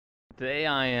Today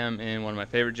I am in one of my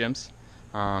favorite gyms.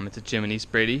 It's a gym in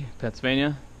East Brady,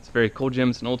 Pennsylvania. It's a very cool gym.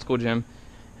 It's an old school gym.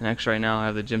 And actually right now I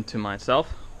have the gym to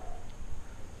myself.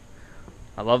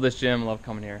 I love this gym. I love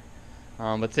coming here.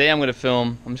 But today I'm just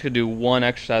going to do one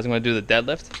exercise. I'm going to do the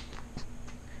deadlift.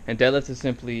 And deadlift is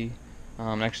simply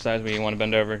an exercise where you want to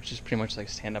bend over. It's just pretty much like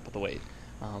stand up with the weight.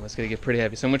 It's going to get pretty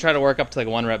heavy. So I'm going to try to work up to like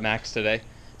 1 rep max today.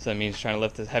 So that means trying to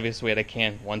lift the heaviest weight I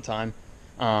can one time.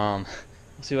 We'll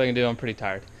see what I can do. I'm pretty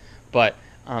tired. But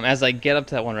as I get up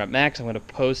to that 1 rep max, I'm going to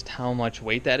post how much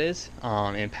weight that is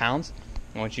in pounds.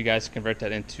 I want you guys to convert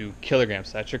that into kilograms.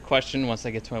 So that's your question. Once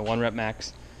I get to my 1 rep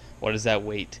max, what is that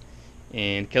weight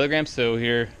in kilograms? So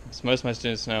here, as most of my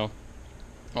students know,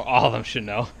 or all of them should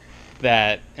know,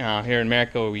 that here in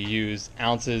America we use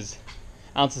ounces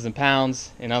and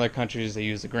pounds. In other countries they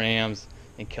use the grams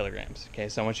and kilograms. Okay,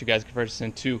 so I want you guys to convert this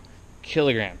into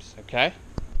kilograms. Okay,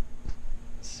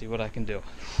 let's see what I can do.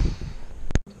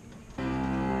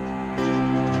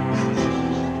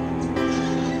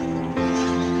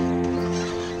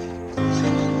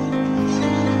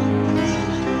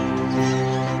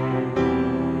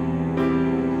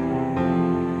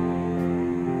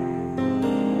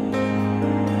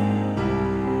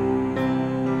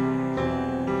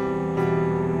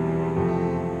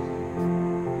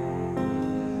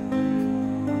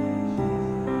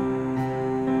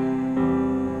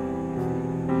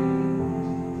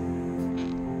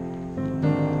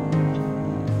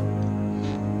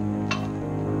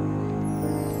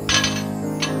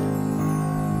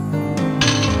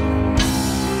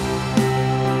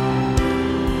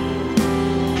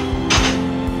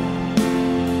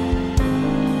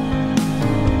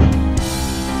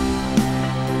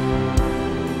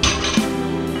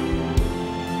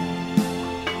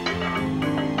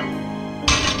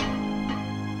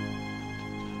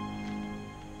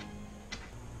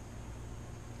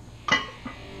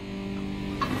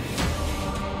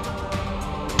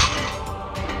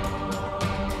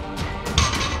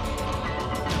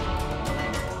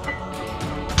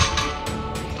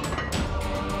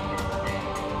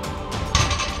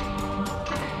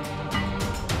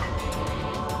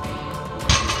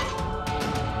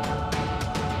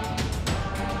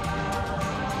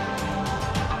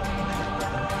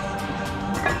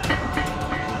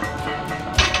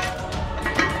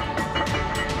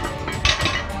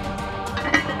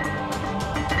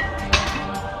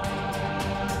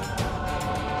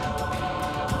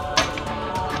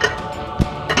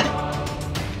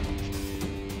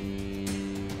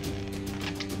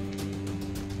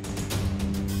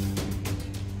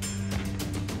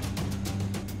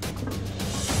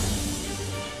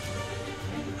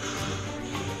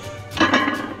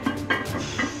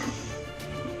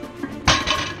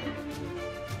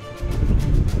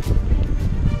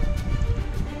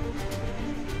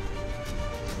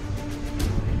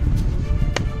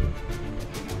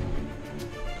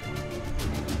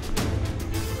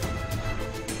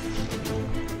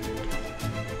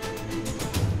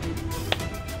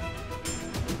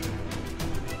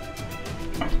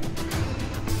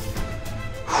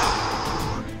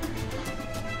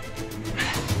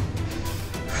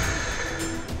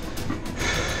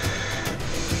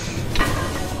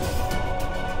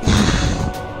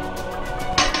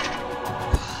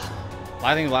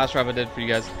 I think the last rep I did for you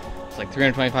guys was like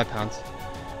 325 pounds.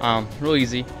 Real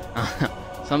easy.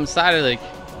 So I'm decided like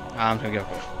I'm gonna go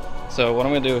for it. So what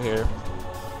I'm gonna do here,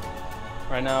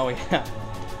 right now we have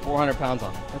 400 pounds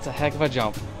on. That's a heck of a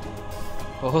jump.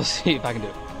 But we'll see if I can do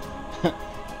it.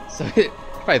 So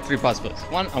probably 3 possibilities.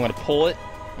 One, I'm gonna pull it,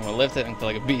 I'm gonna lift it and feel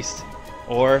like a beast.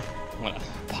 Or I'm gonna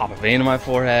pop a vein in my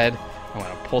forehead, I'm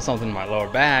gonna pull something in my lower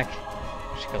back,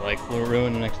 which could like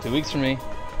ruin the next 2 weeks for me.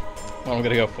 Well, I'm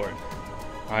gonna go for it.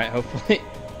 Alright, hopefully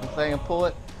I can pull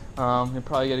it. You'll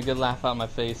probably get a good laugh out of my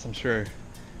face. I'm sure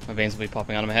my veins will be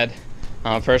popping out of my head.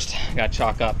 First, I gotta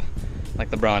chalk up like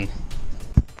LeBron.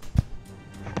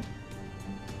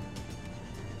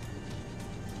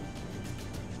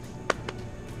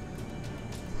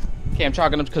 Okay, I'm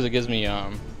chalking up because it gives me,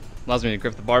 allows me to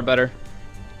grip the bar better.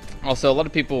 Also, a lot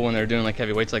of people when they're doing like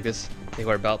heavy weights like this, they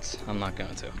wear belts. I'm not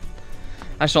going to.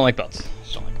 I just don't like belts. I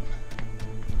just don't like them.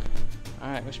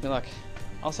 Alright, wish me luck.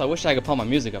 Also, I wish I could pull my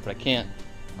music up, but I can't.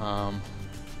 Won't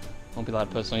be allowed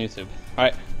to post on YouTube.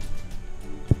 Alright.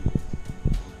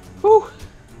 Whew.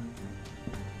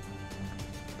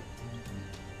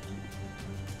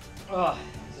 Oh,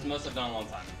 this is the most I've done in a long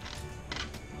time.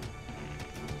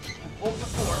 I pulled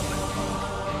before.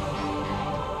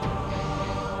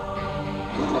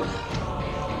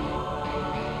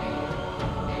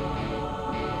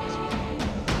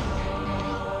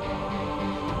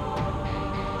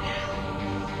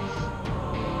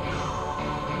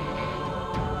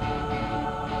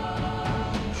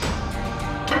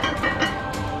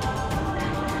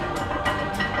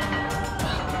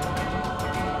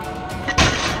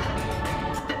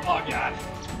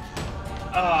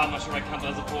 I'm not sure if I count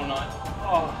that as a pull or not.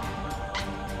 Oh.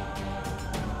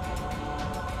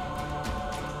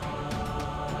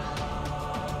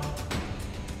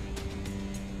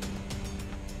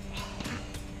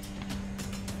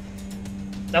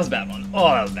 That was a bad one.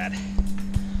 Oh, that was bad.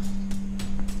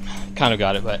 Kind of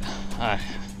got it, but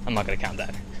I'm not going to count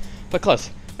that. But close.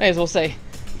 May as well say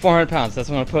 400 pounds. That's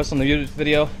what I'm going to post on the YouTube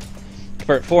video.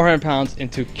 Convert 400 pounds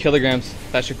into kilograms.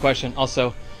 That's your question.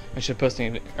 Also, I should have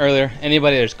posted it earlier.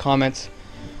 Anybody there's comments,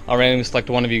 I'll randomly select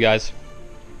one of you guys,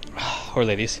 or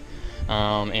ladies,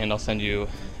 and I'll send you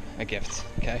a gift.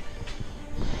 Okay?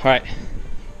 Alright.